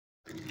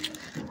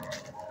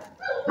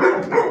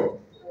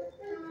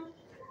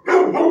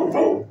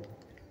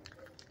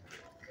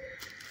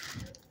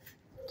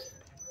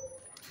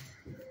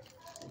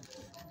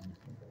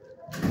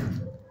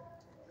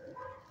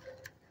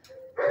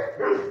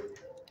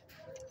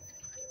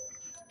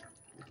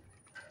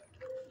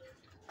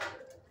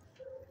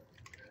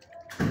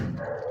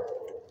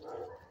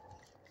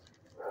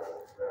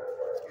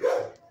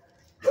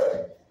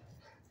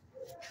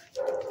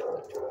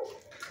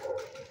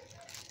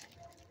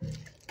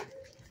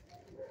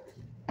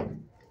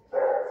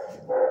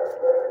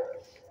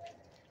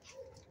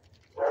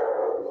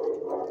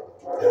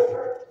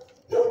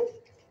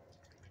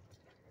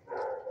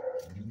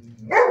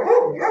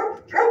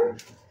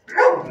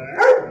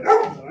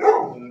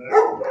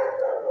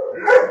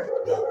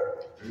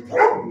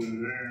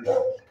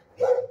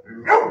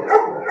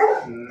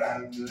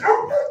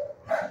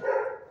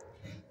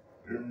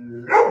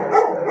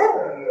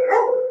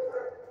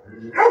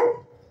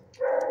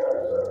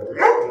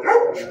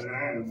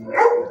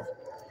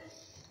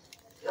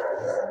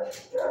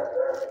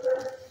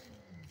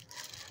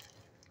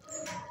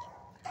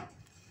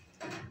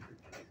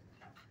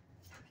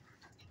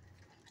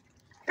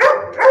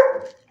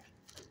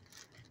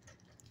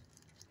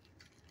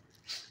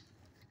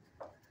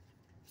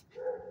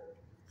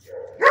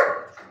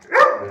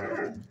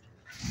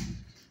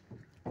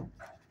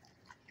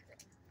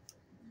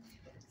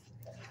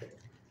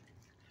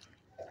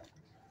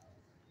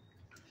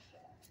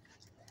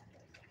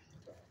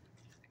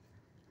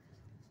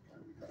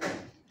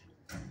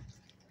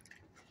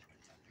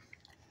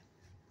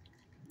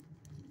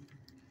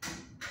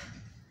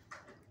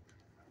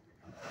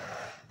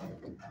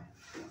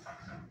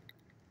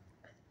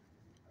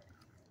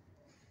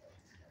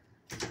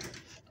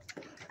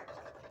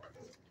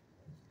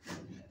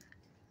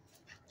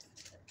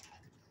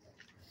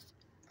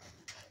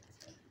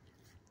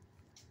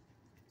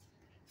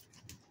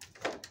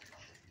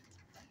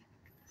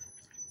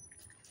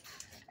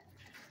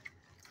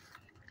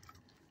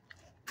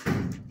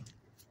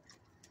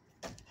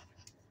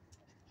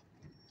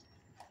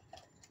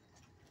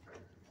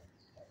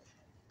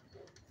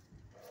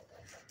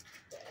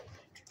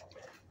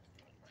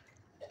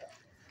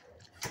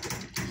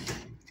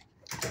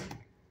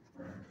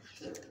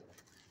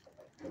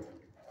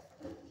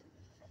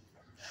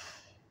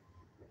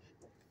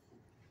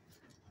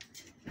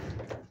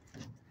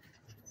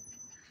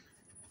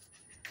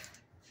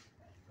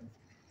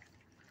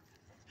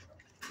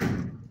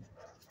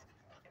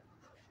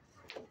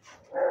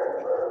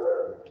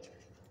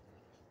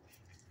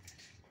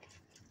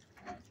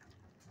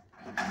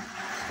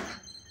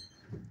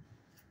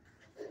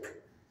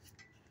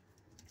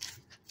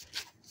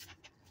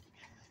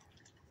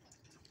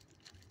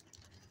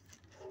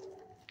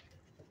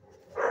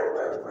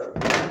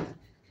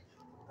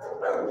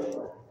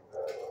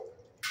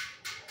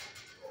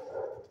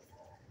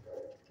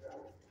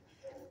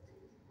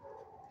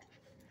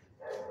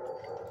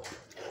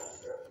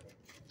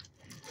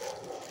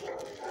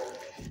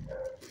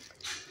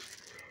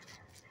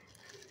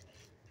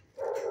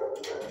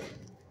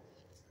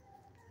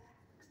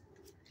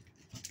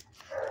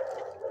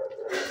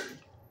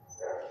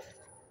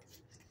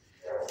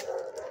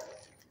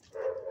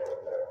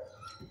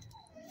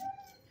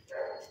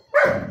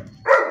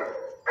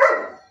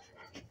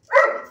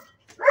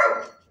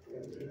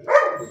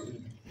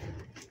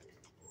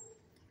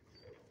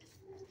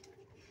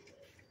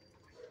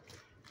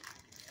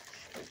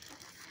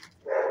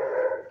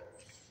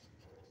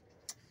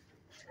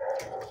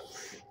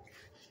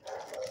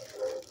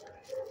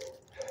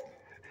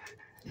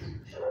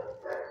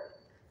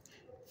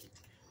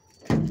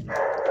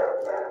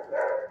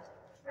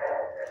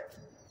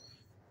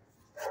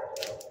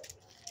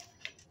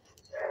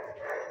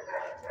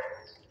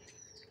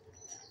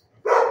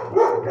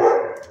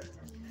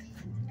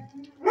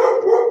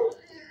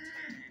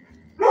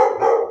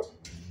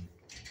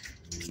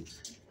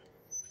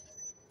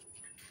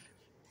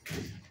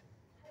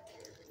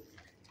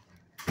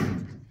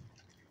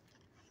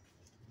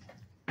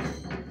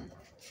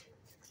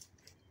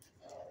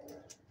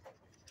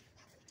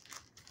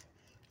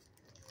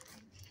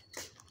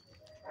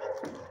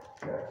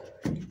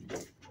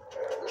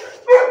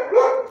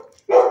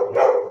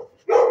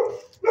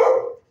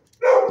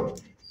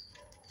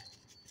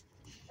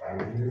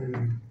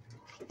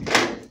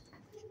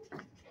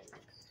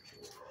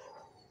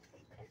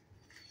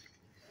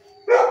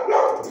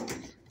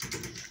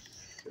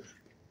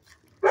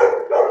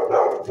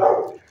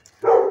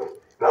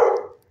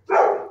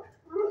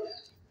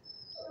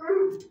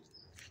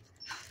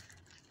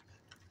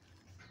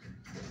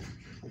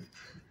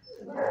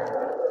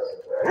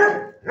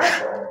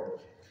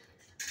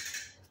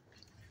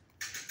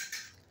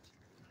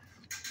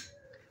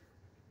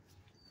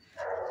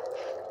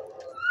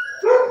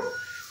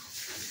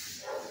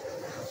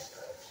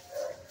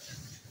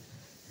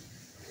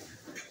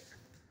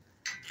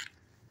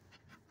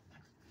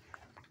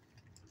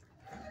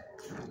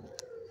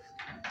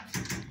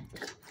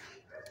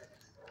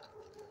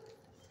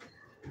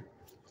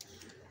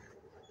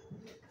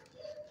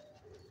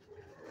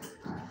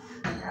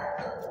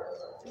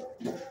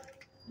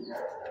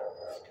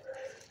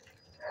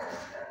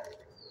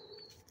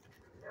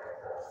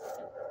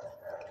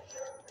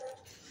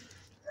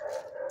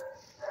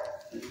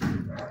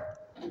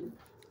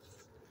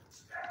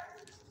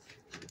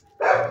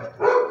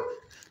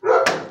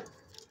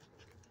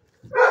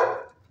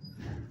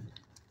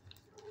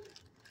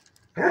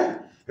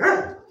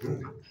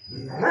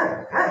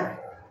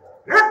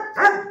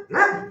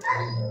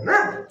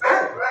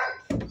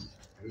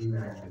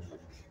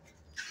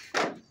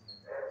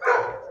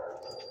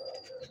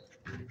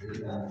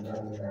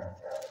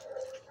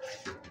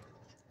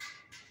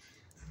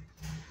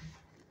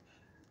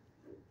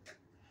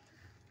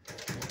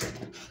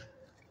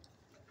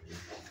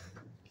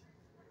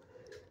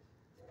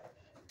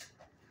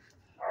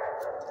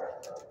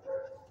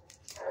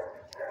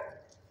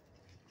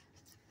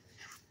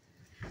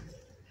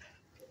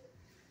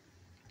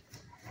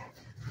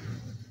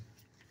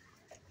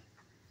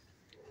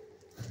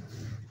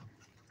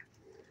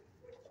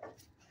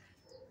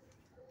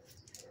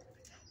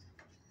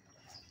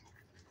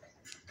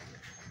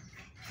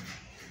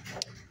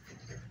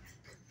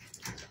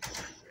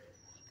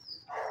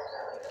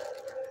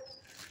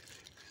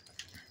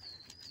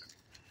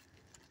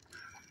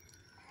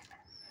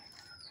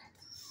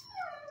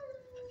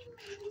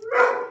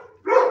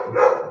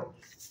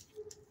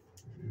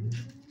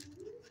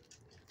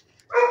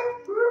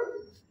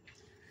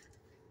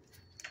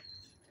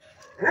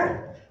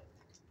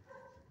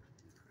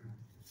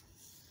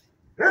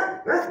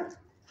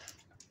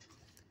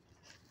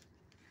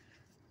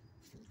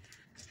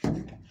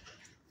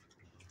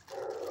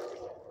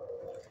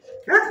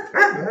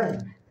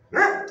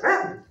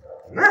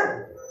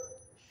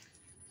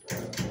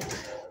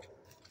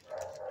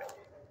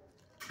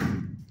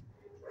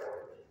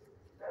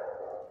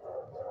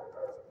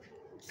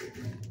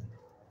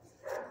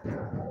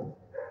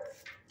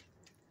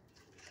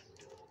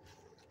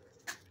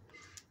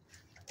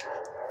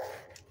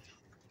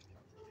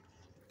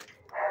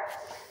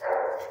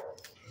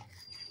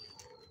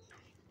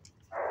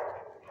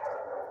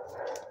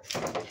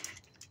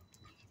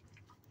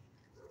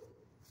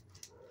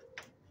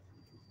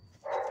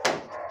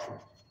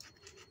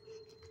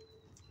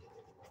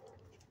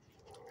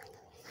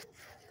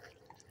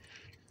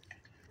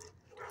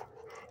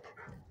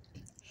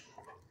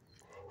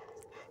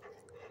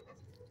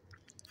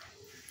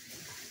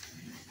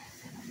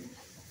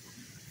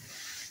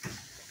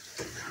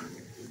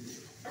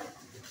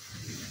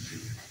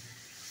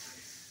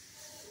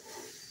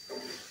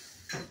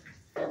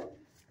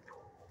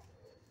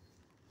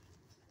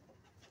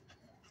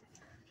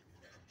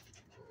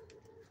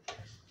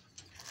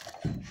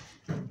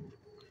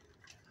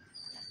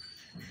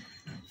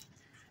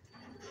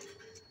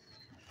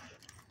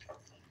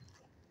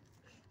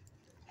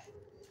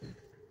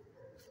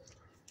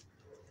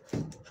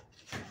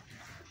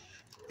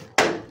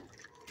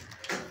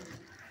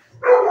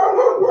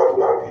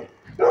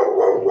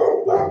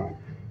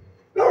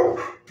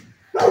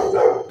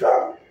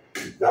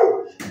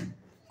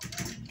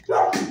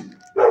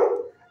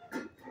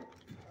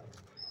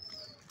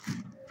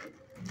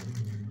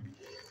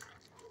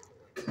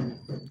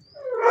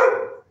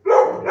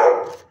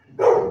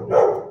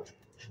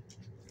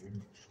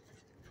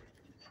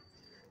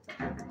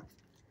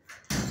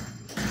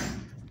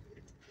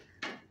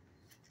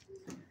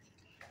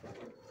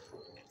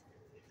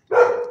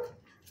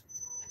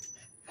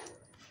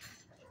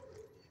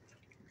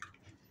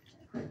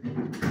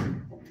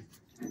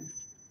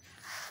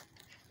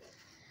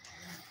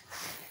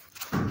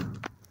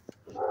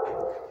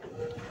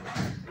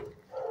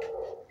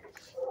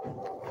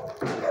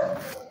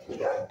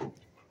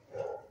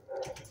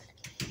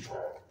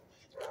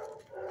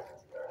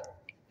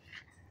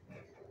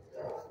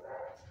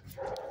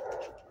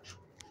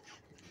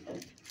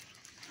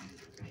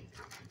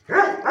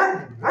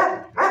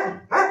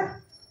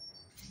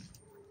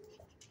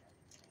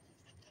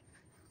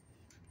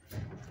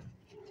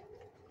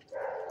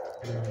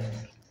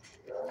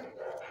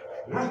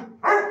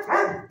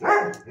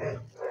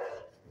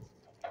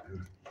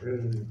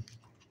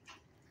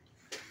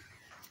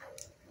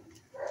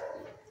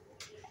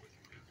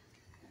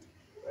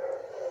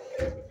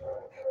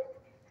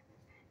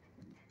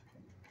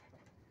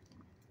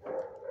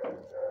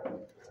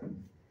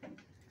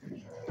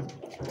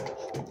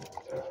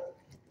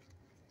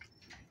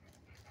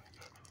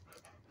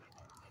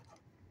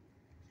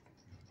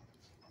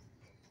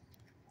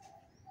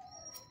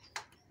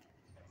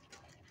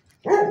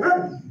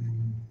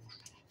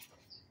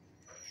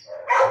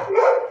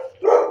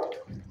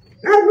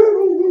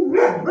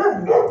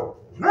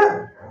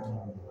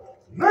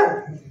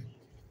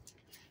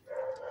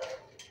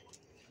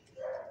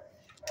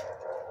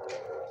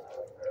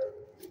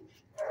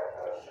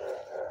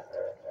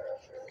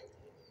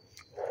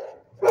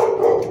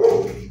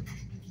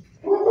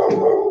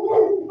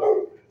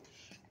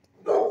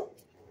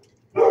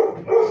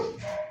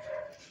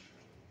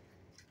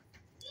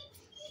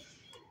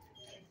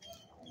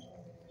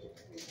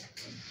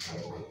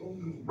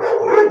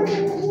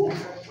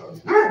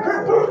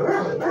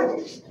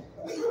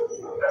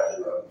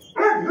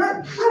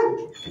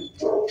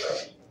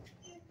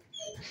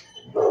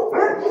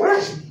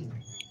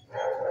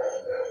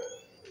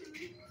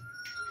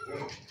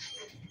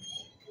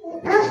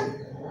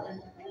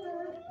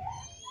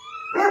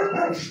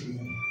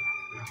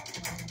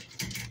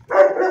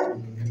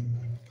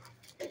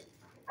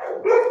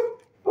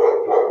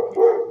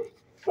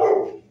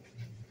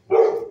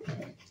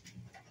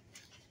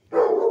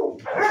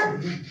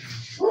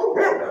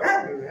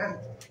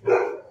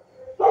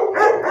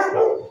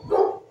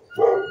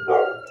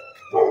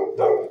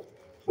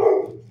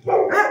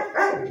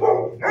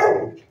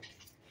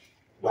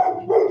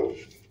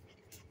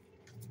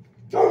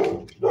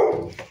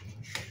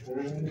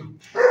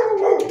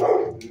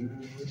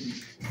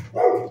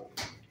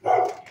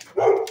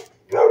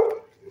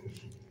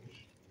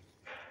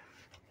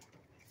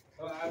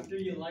So after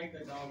you like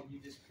the dog, you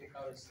just pick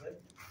out a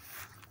slip?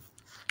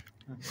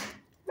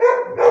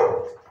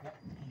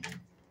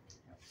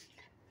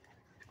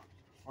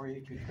 Or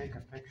you could take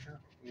a picture,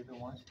 either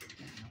one.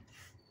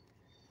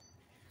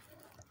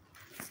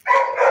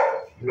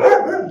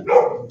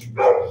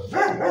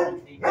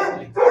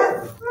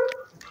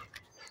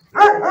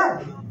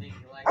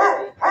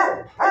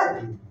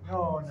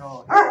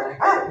 No,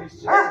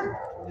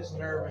 he's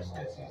nervous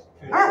because he's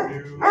too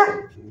new.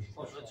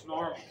 Oh, so it's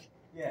normal.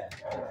 Yeah.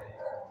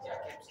 Yeah,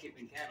 I kept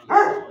skipping kennels.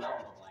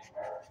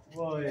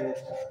 Well, they're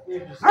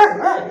just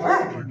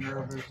more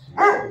nervous.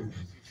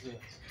 It's a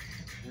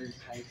very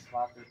tight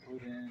spot they're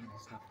put in and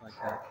stuff like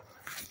that.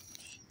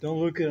 Don't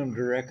look at them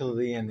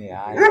directly in the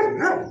eyes.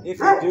 If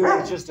you do,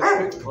 it's just a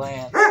quick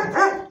glance.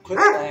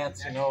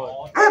 You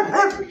know.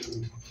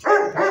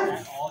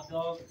 All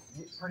dog?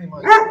 Pretty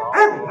much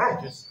all.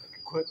 Just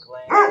quick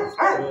glance is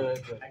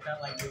good. But, I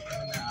got like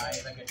looking in the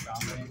eyes like a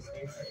trauma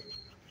instinct.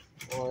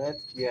 well,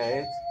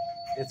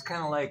 it's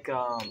kind of like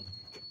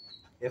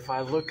if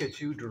I look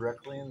at you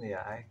directly in the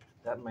eye,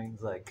 that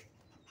means like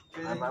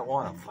I might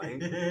want to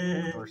fight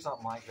or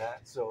something like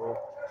that. So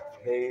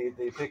they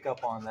pick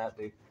up on that.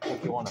 They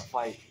think you want to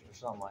fight or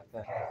something like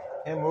that.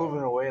 Him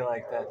moving away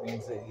like that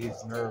means that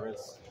he's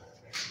nervous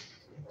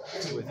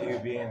with you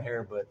being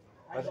here, but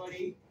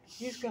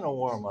he's gonna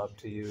warm up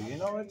to you. You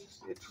know, it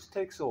just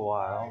takes a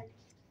while.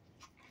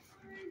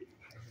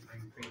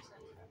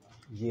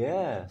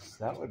 Yes,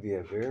 that would be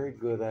a very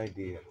good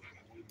idea.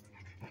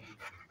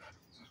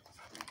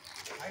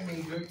 Hi,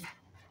 Major.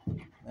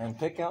 And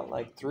pick out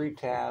like 3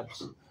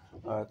 tabs,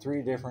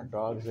 3 different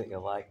dogs that you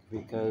like,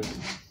 because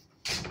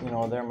you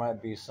know there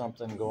might be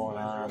something going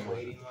on.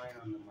 Waiting line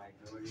on the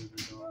majority of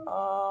the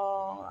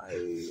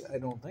dogs? I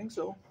don't think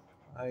so.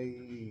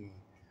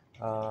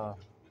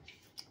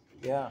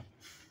 Yeah.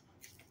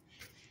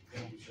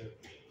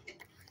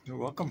 You're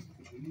welcome.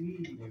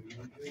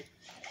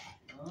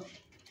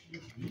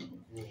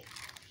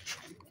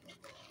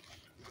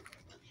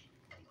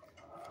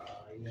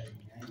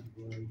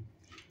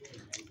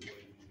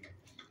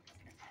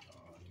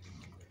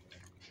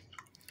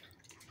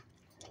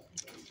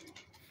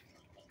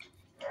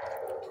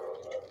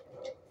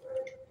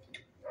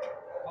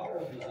 How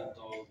old is that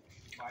dog?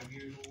 5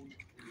 years old?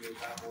 Is it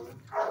that old?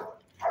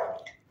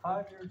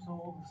 5 years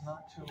old is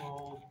not too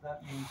old.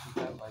 That means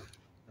you got like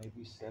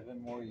maybe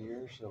 7 more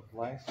years of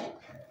life.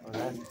 Or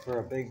that for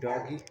a big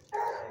doggy.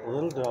 A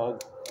little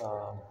dog,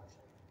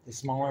 the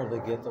smaller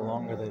they get, the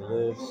longer they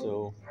live.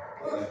 So,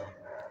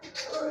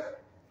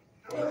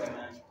 Thank you,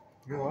 man.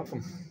 you're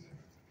welcome.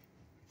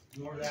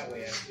 More that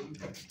way, actually.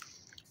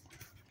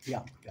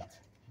 Yeah.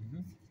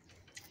 Mm-hmm.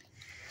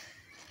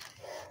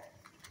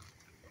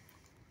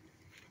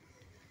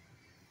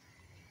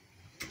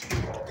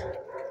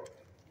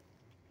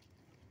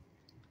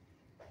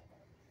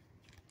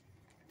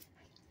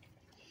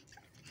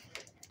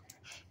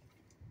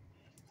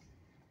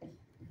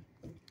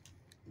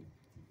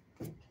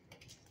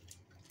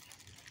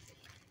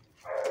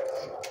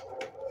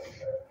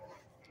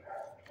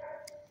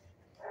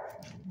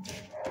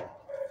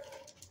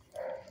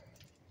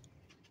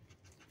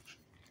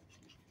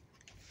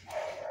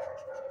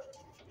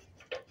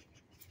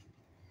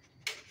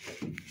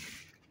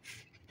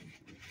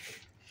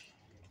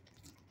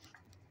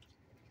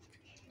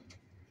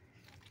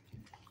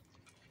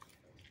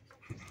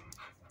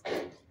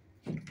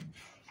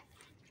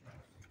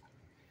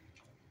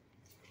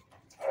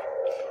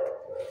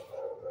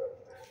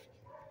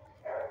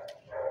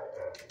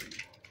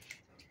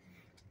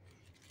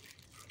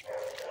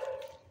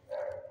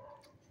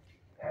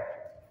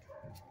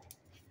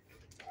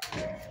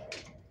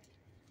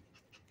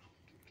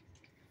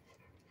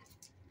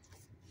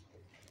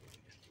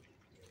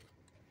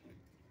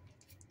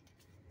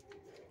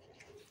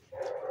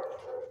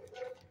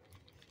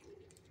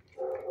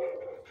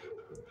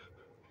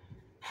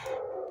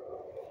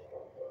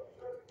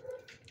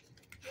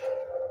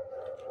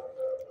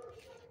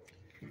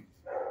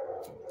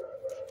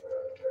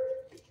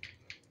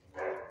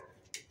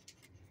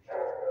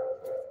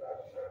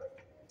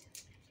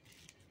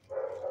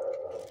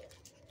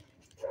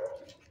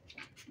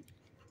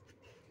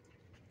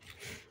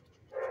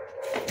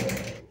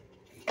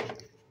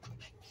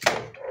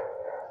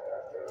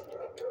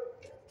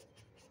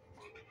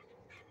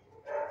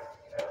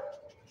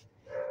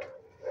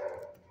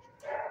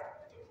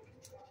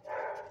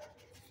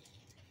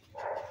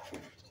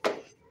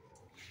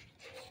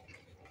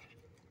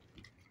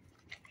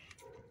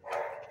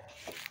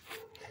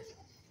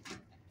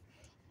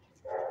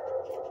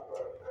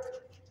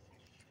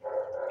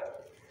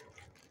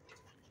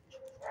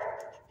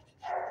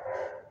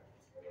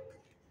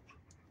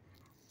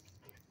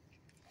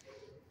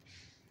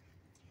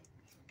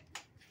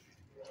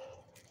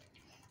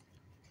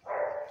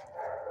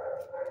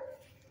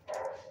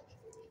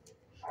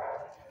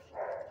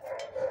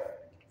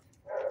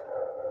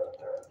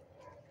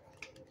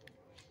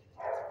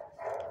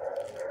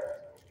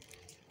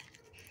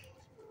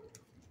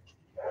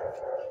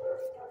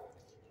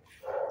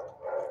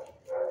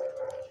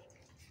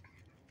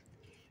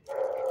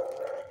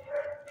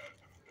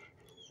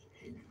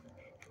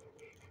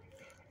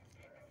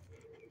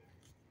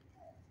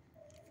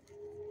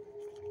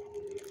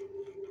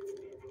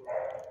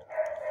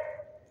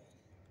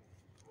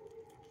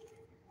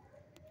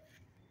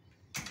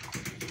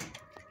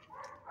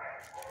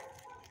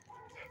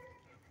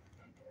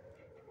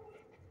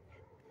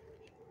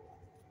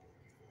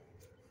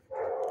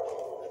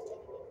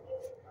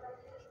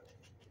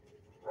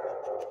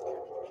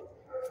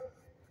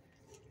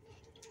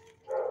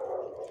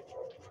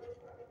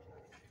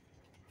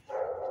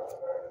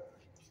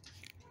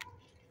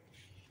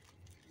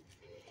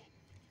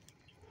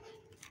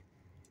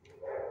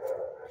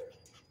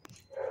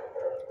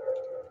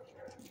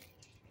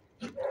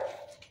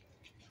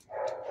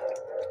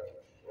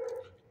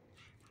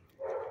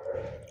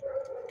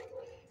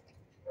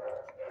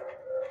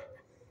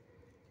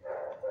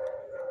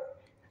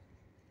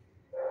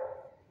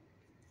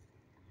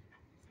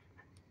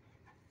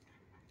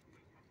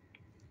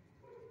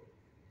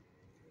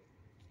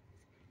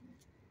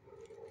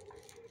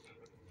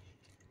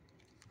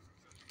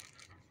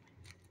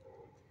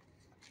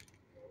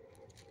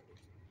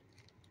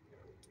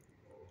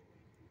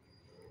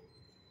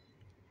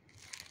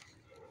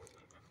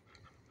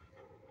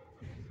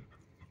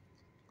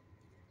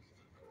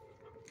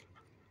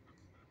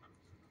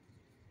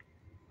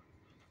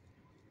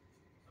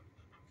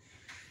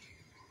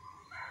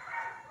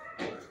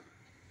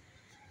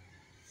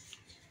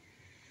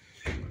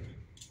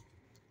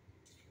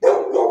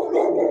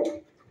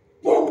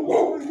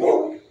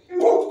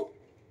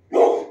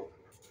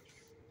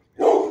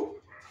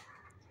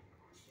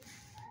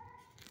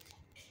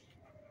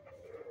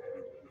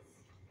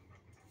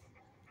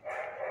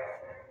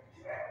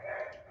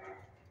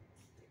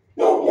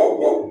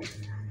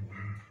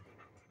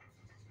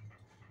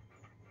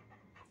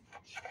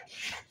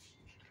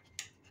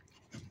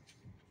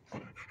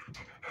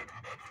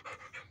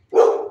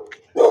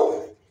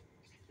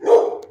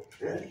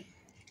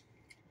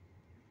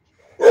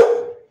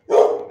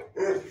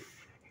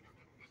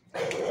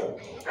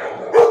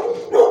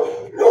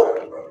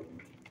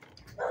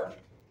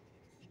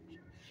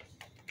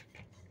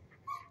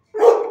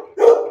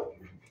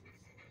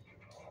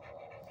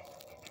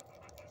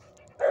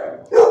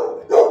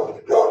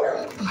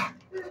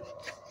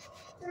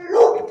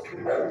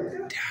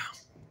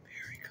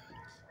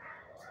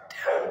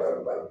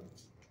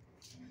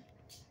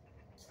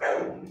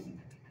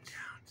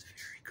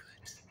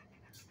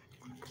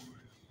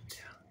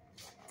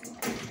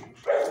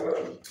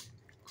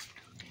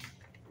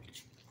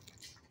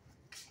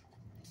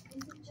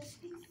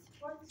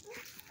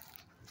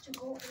 To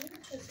go in,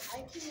 because I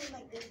came in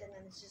like this and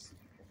then it's just,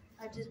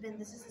 I've just been,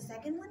 this is the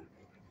second one?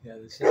 Yeah,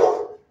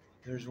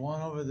 there's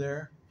one over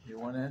there, you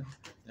went in,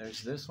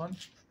 there's this one,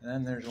 and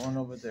then there's one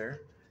over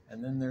there,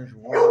 and then there's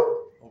one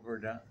over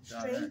down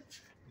there.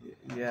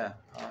 Yeah,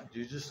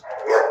 you just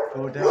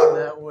go down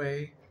that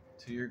way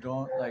till you're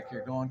going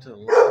to the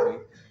lobby.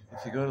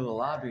 If you go to the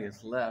lobby,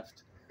 it's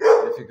left.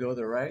 If you go to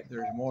the right,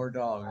 there's more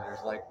dogs.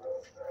 There's like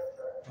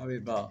probably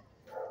about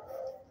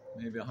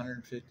maybe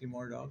 150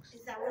 more dogs.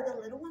 Is that where the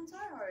little ones are?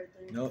 Or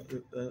no,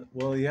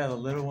 well, yeah, the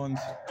little ones.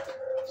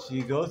 So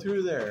you go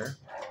through there,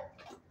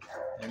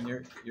 and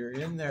you're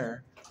in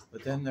there,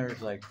 but then there's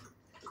like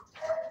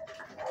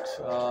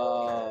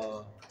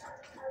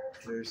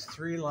there's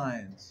 3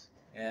 lines,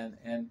 and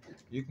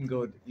you can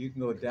go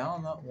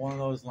down one of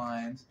those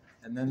lines,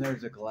 and then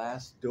there's a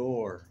glass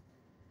door.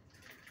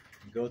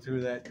 You go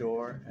through that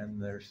door, and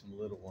there's some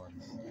little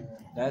ones.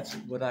 That's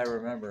what I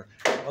remember.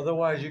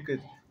 Otherwise, you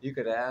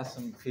could ask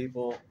some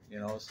people,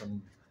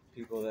 some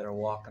people that are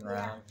walking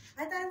around.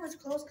 I thought it was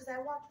closed because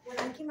when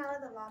I came out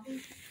of the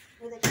lobby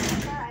where the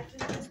kids are, I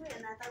came this way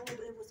and I thought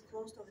it was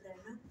closed over there.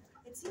 No,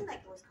 it seemed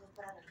like it was closed,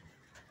 but I don't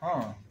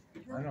know.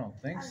 Huh? I don't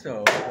think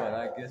so, but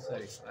I guess I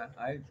should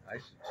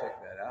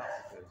check that out.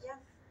 Yeah.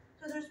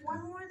 So there's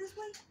one more this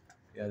way?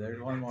 Yeah,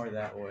 there's one more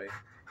that way.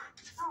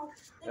 Oh,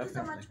 thank you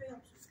so much for your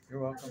help. You're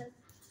welcome.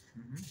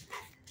 Mm-hmm.